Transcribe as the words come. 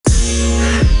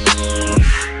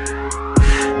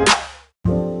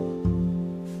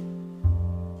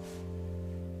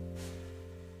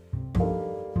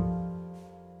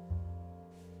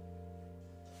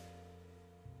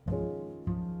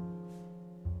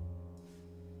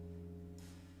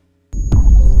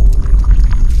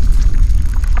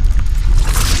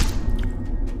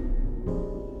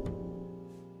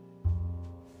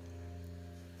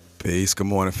Peace. Good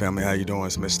morning, family. How you doing?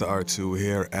 It's Mr. R2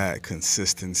 here at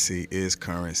Consistency is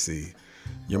Currency,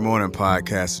 your morning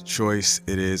podcast of choice.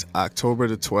 It is October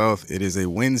the 12th. It is a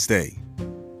Wednesday.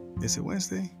 Is it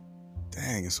Wednesday?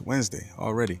 Dang, it's Wednesday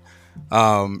already.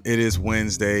 It is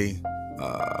Wednesday.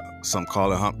 Some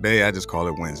call it hump day. I just call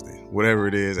it Wednesday. Whatever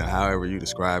it is and however you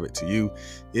describe it to you,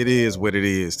 it is what it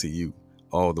is to you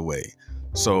all the way.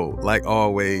 So, like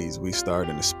always, we start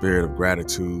in the spirit of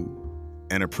gratitude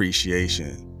and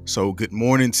appreciation. So good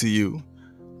morning to you.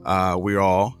 We're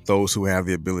all those who have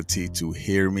the ability to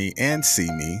hear me and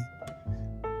see me,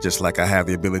 just like I have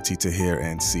the ability to hear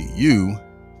and see you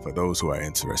for those who are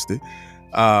interested.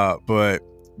 But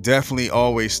definitely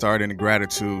always start in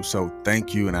gratitude. So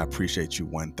thank you. And I appreciate you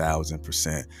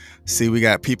 1000%. See, we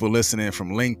got people listening from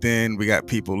LinkedIn. We got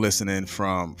people listening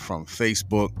from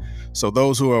Facebook. So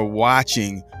those who are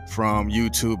watching from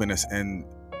YouTube and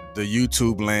the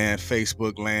YouTube land,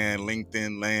 Facebook land,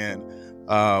 LinkedIn land,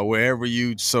 wherever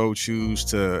you so choose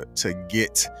to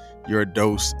get your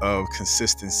dose of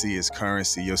consistency is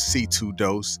currency, your C2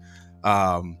 dose,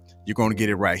 you're going to get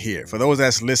it right here. For those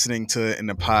that's listening to in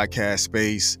the podcast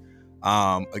space,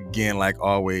 again, like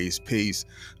always, peace.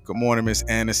 Good morning, Miss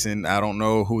Anderson. I don't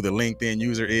know who the LinkedIn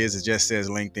user is. It just says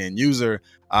LinkedIn user.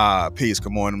 Peace.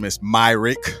 Good morning, Miss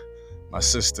Myrick. My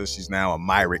sister, she's now a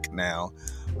Myrick now.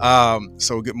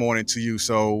 So good morning to you.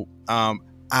 So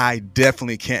I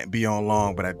definitely can't be on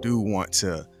long, but I do want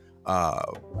to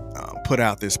put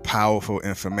out this powerful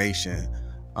information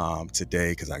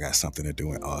today because I got something to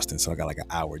do in Austin. So I got like an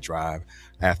hour drive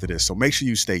after this. So make sure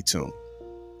you stay tuned.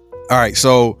 All right.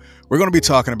 So we're going to be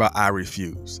talking about I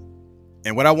refuse.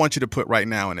 And what I want you to put right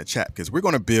now in the chat, because we're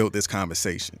going to build this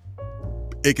conversation.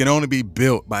 It can only be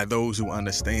built by those who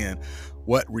understand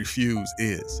what refuse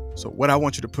is. So what I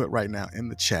want you to put right now in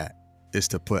the chat is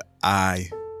to put I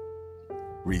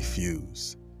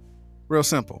refuse. Real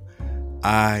simple.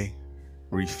 I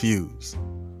refuse.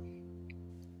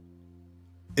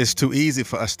 It's too easy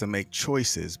for us to make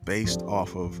choices based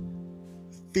off of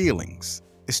feelings.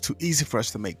 It's too easy for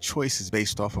us to make choices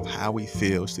based off of how we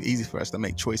feel. It's too easy for us to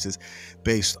make choices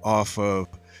based off of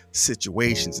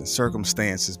situations and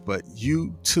circumstances. But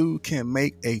you too can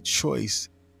make a choice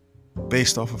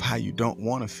based off of how you don't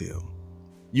want to feel.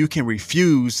 You can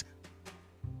refuse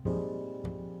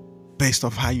based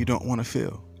off how you don't want to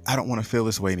feel. I don't want to feel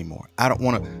this way anymore. I don't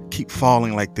want to keep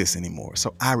falling like this anymore.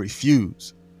 So I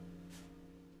refuse.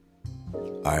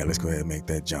 All right, let's go ahead and make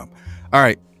that jump. All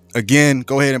right. Again,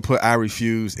 go ahead and put I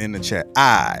refuse in the chat.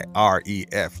 I-R-E-F-U-S-E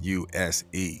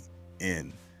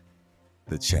in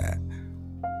the chat.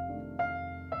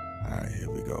 All right, here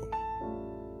we go.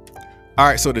 All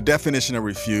right, so the definition of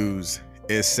refuse,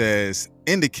 it says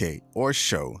indicate or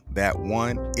show that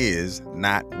one is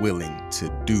not willing to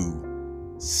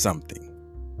do something.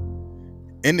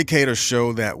 Indicate or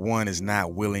show that one is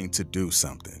not willing to do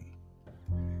something.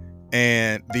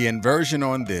 And the inversion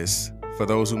on this, for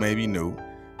those who may be new,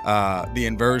 the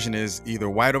inversion is either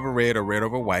white over red or red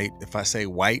over white. If I say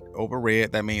white over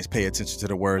red, that means pay attention to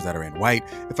the words that are in white.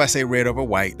 If I say red over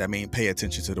white, that means pay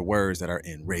attention to the words that are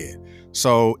in red.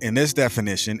 So in this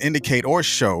definition, indicate or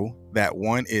show that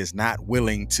one is not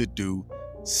willing to do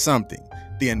something.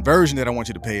 The inversion that I want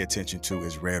you to pay attention to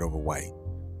is red over white,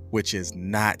 which is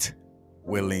not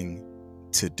willing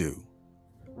to do.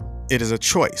 It is a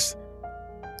choice.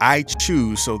 I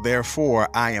choose, so therefore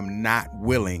I am not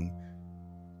willing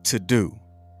to do.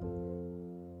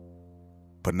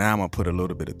 But now I'm going to put a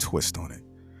little bit of twist on it.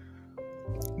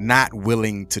 Not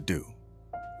willing to do.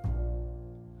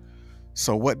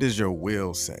 So what does your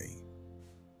will say?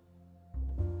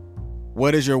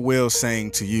 What is your will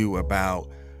saying to you about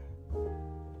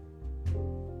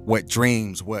what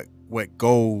dreams, what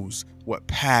goals, what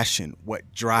passion,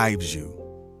 what drives you?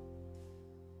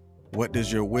 What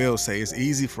does your will say? It's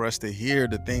easy for us to hear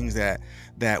the things that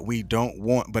we don't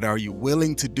want, but are you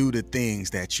willing to do the things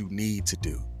that you need to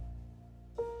do?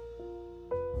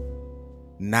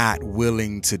 Not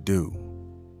willing to do.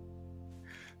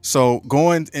 So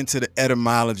going into the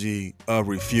etymology of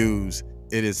refuse,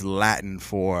 it is Latin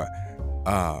for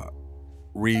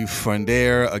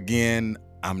refundere. Again,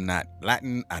 I'm not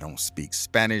Latin. I don't speak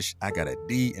Spanish. I got a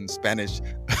D in Spanish.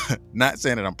 Not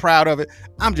saying that I'm proud of it.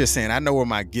 I'm just saying I know where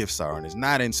my gifts are, and it's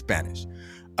not in Spanish.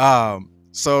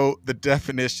 So the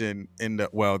definition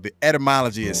the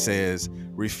etymology, it says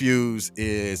refuse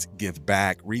is give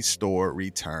back, restore,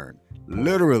 return.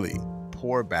 Literally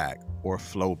pour back or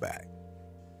flow back.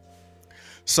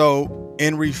 So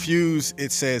in refuse,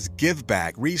 it says give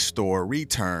back, restore,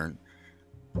 return,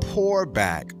 pour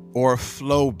back, or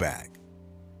flow back.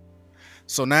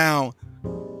 So now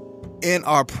in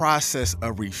our process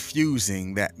of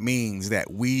refusing, that means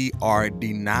that we are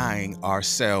denying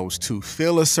ourselves to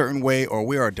feel a certain way, or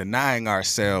we are denying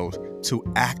ourselves to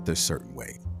act a certain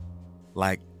way.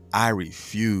 Like, I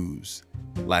refuse.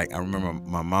 Like, I remember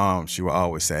my mom, she would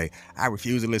always say, I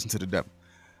refuse to listen to the devil.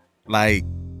 Like,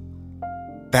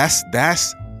 that's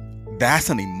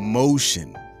an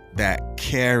emotion that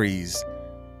carries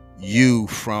you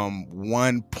from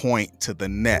one point to the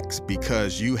next,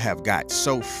 because you have got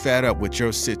so fed up with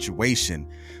your situation,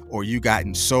 or you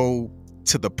gotten so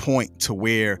to the point to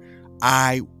where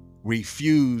I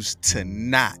refuse to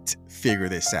not figure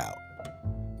this out.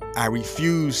 I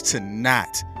refuse to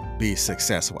not be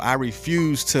successful. I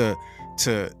refuse to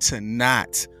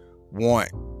not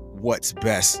want what's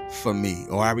best for me,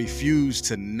 or I refuse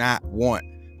to not want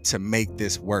to make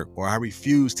this work, or I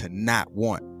refuse to not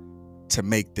want to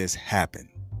make this happen.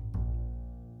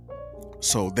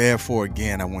 So therefore,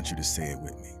 again, I want you to say it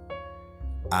with me.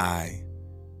 I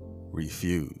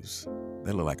refuse.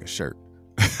 That look like a shirt.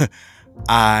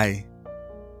 I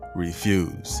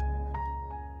refuse.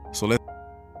 So let's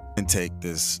take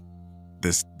this.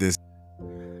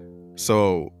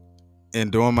 So in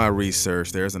doing my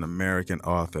research, there's an American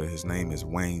author. His name is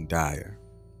Wayne Dyer.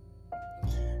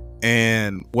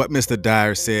 And what Mr.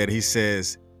 Dyer said, he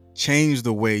says, change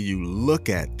the way you look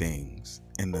at things,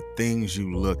 and the things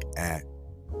you look at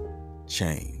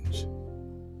change.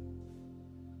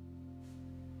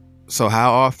 So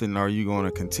how often are you going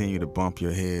to continue to bump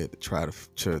your head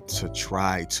to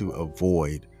try to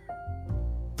avoid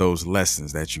those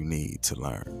lessons that you need to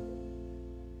learn?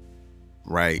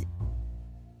 Right?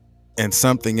 And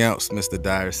something else Mr.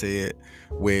 Dyer said,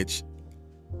 which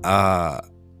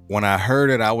when I heard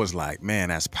it, I was like, man,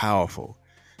 that's powerful.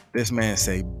 This man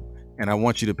say, and I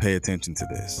want you to pay attention to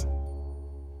this.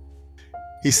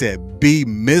 He said, be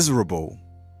miserable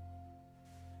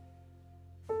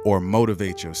or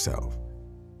motivate yourself.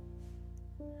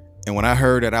 And when I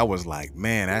heard it, I was like,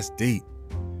 man, that's deep.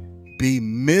 Be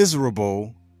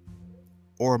miserable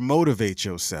or motivate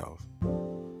yourself.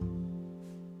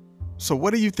 So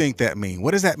what do you think that means?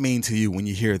 What does that mean to you when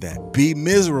you hear that? Be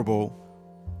miserable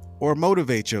or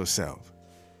motivate yourself.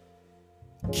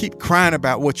 Keep crying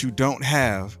about what you don't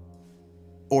have,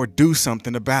 or do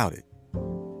something about it.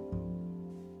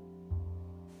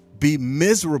 Be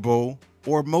miserable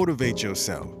or motivate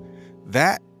yourself.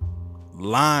 That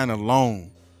line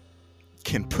alone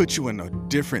can put you in a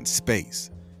different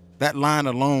space. That line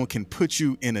alone can put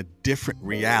you in a different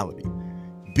reality.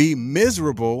 Be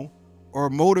miserable or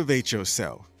motivate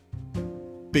yourself.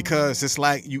 Because it's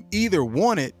like you either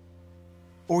want it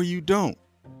or you don't.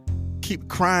 Keep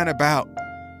crying about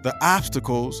the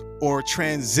obstacles, or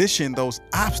transition those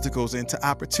obstacles into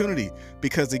opportunity.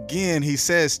 Because again, he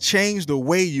says, change the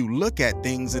way you look at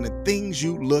things, and the things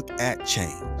you look at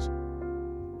change.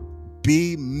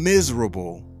 Be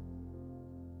miserable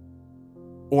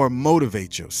or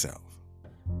motivate yourself.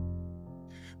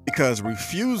 Because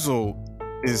refusal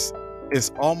is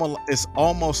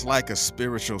almost like a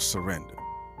spiritual surrender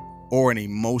or an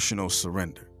emotional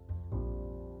surrender.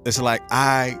 It's like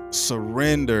I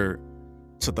surrender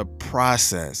to the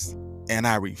process, and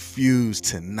I refuse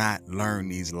to not learn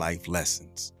these life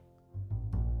lessons.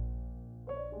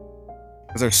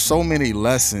 There's so many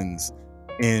lessons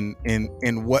in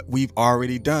what we've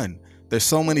already done. There's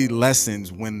so many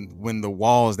lessons when the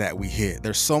walls that we hit.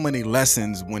 There's so many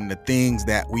lessons when the things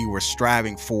that we were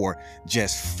striving for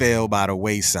just fell by the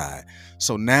wayside.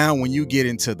 So now when you get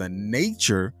into the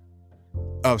nature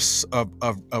of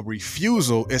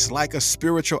refusal, it's like a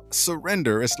spiritual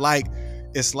surrender. It's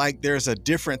like there's a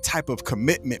different type of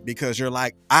commitment, because you're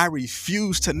like, I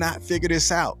refuse to not figure this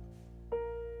out.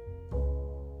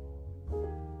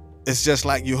 It's just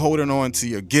like you holding on to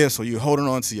your gifts, or you holding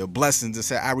on to your blessings, and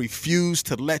say, I refuse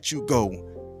to let you go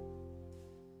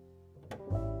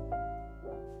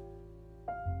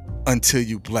until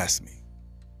you bless me.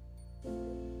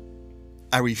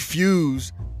 I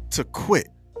refuse to quit,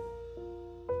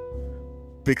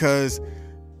 because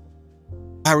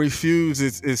I refuse.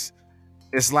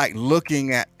 It's like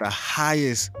looking at the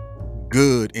highest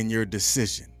good in your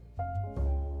decision.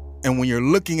 And when you're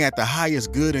looking at the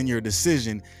highest good in your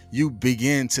decision, you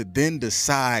begin to then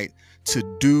decide to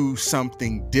do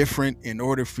something different in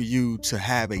order for you to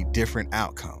have a different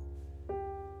outcome.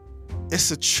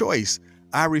 It's a choice.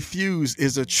 I refuse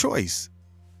is a choice.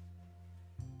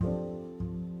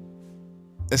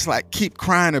 It's like keep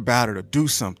crying about it or do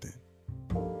something.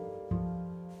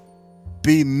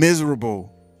 Be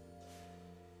miserable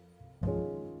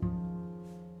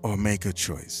or make a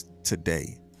choice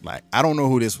today. Like, I don't know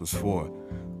who this was for.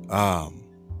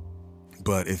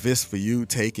 But if it's for you,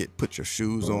 take it, put your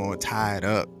shoes on, tie it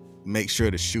up, make sure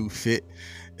the shoe fit,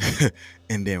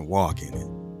 and then walk in it.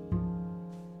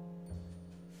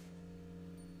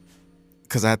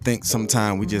 Because I think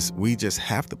sometimes we just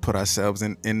have to put ourselves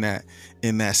in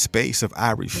that space of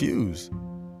I refuse.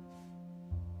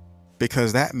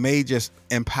 Because that may just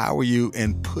empower you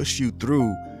and push you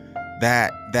through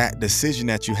that decision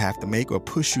that you have to make, or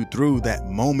push you through that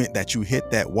moment that you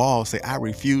hit that wall. Say, I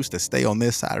refuse to stay on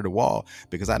this side of the wall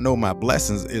because I know my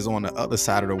blessings is on the other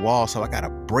side of the wall. So I got to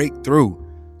break through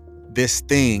this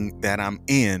thing that I'm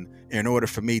in order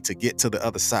for me to get to the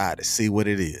other side to see what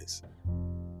it is.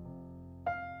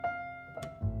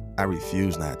 I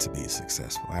refuse not to be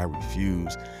successful. I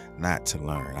refuse not to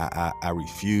learn. I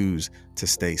refuse to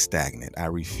stay stagnant. I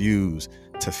refuse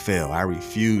to fail. I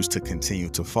refuse to continue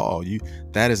to fall.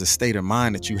 That is a state of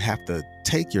mind that you have to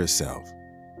take yourself.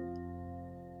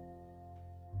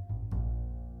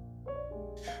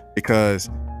 Because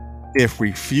if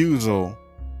refusal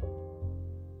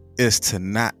is to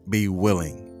not be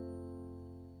willing,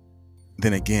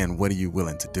 then again, what are you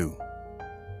willing to do?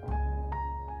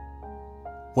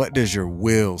 What does your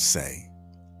will say?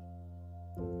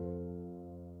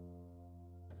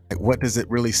 What does it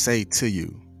really say to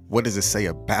you? What does it say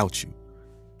about you?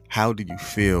 How do you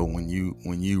feel when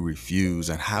you refuse,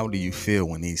 and how do you feel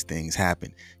when these things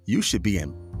happen? You should be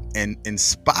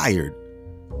inspired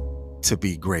to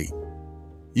be great.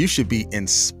 You should be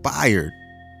inspired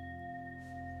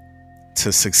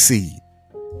to succeed,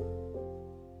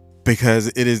 because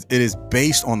it is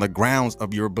based on the grounds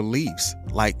of your beliefs,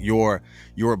 like your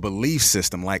belief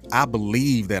system. Like, I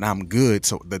believe that I'm good,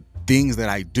 so the things that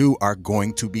I do are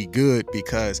going to be good,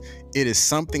 because it is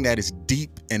something that is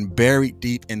deep and buried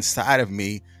deep inside of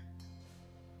me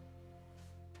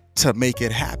to make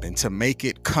it happen, to make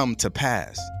it come to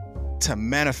pass, to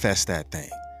manifest that thing.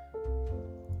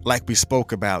 Like we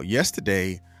spoke about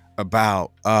yesterday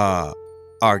about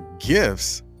our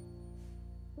gifts,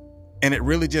 and it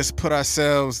really just put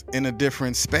ourselves in a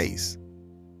different space,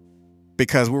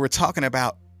 because we were talking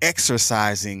about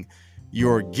exercising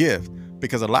your gift.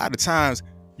 Because a lot of times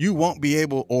you won't be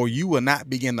able, or you will not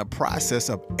begin the process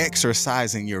of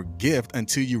exercising your gift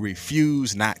until you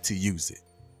refuse not to use it.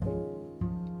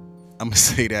 I'm going to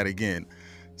say that again.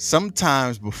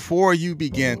 Sometimes before you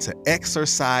begin to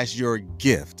exercise your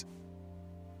gift,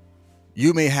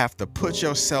 you may have to put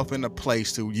yourself in a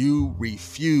place to you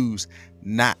refuse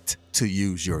not to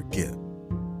use your gift.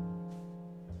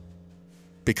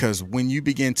 Because when you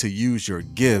begin to use your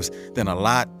gifts, then a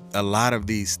lot of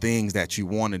these things that you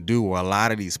want to do, or a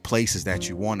lot of these places that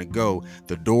you want to go,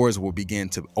 the doors will begin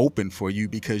to open for you,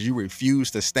 because you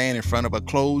refuse to stand in front of a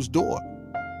closed door.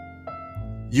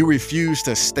 You refuse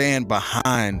to stand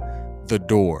behind the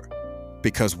door,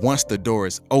 because once the door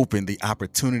is open, the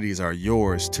opportunities are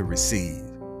yours to receive.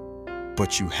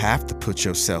 But you have to put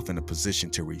yourself in a position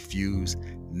to refuse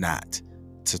not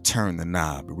to turn the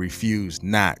knob, refuse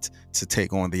not to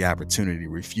take on the opportunity,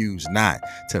 refuse not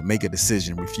to make a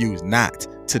decision, refuse not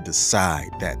to decide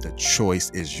that the choice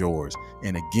is yours.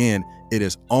 And again, it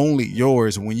is only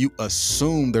yours when you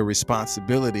assume the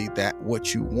responsibility that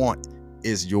what you want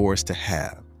is yours to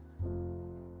have.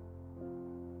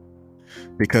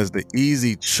 Because the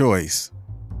easy choice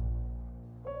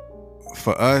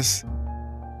for us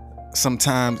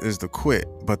sometimes is to quit,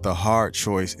 but the hard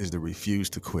choice is to refuse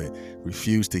to quit,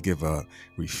 refuse to give up,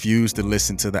 refuse to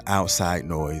listen to the outside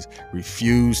noise,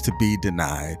 refuse to be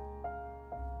denied,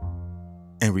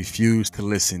 and refuse to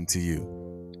listen to you.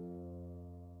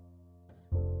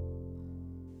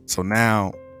 So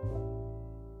now,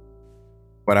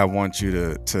 what I want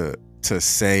you to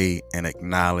say and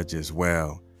acknowledge as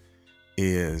well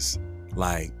is,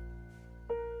 like,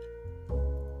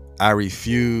 I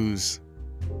refuse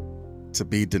to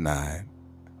be denied.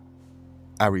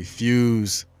 I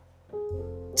refuse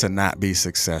to not be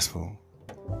successful.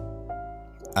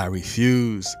 I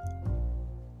refuse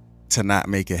to not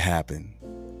make it happen.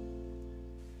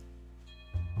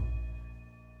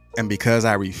 And because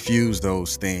I refuse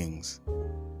those things,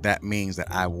 that means that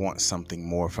I want something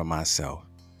more for myself.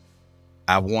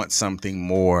 I want something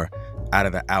more out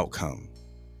of the outcome.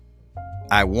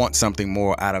 I want something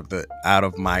more out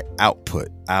of my output,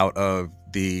 out of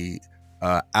the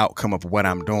outcome of what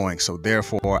I'm doing. So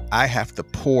therefore, I have to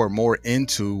pour more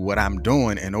into what I'm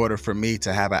doing in order for me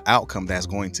to have an outcome that's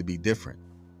going to be different.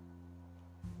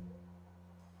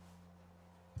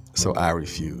 So I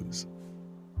refuse.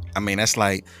 I mean, that's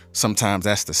like, sometimes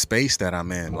that's the space that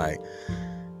I'm in. Like,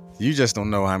 you just don't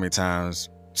know how many times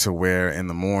to where in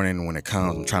the morning when it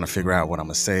comes, I'm trying to figure out what I'm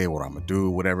going to say, what I'm going to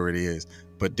do, whatever it is.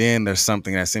 But then there's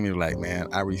something that's in me like, man,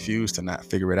 I refuse to not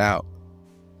figure it out.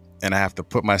 And I have to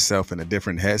put myself in a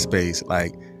different headspace.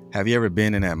 Like, have you ever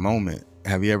been in that moment?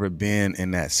 Have you ever been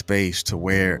in that space to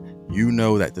where you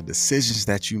know that the decisions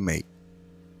that you make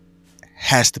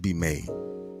has to be made,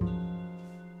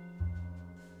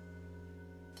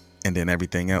 and then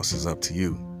everything else is up to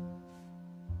you?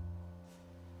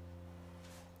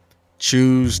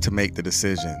 Choose to make the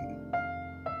decision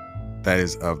that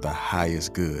is of the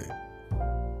highest good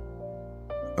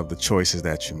of the choices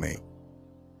that you make,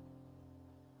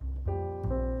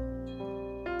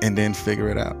 and then figure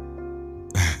it out.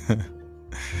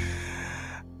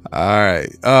 All right.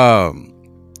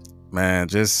 Man,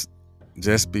 just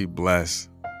be blessed.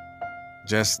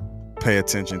 Just pay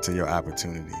attention to your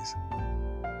opportunities.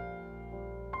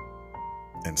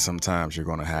 And sometimes you're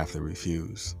going to have to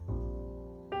refuse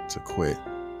to quit.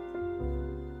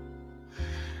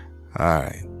 All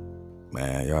right,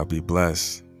 man, y'all be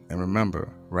blessed. And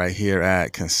remember, right here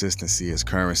at Consistency is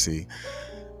Currency,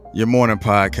 your morning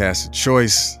podcast of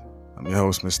choice. I'm your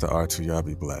host, Mr. R2. Y'all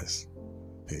be blessed.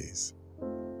 Peace.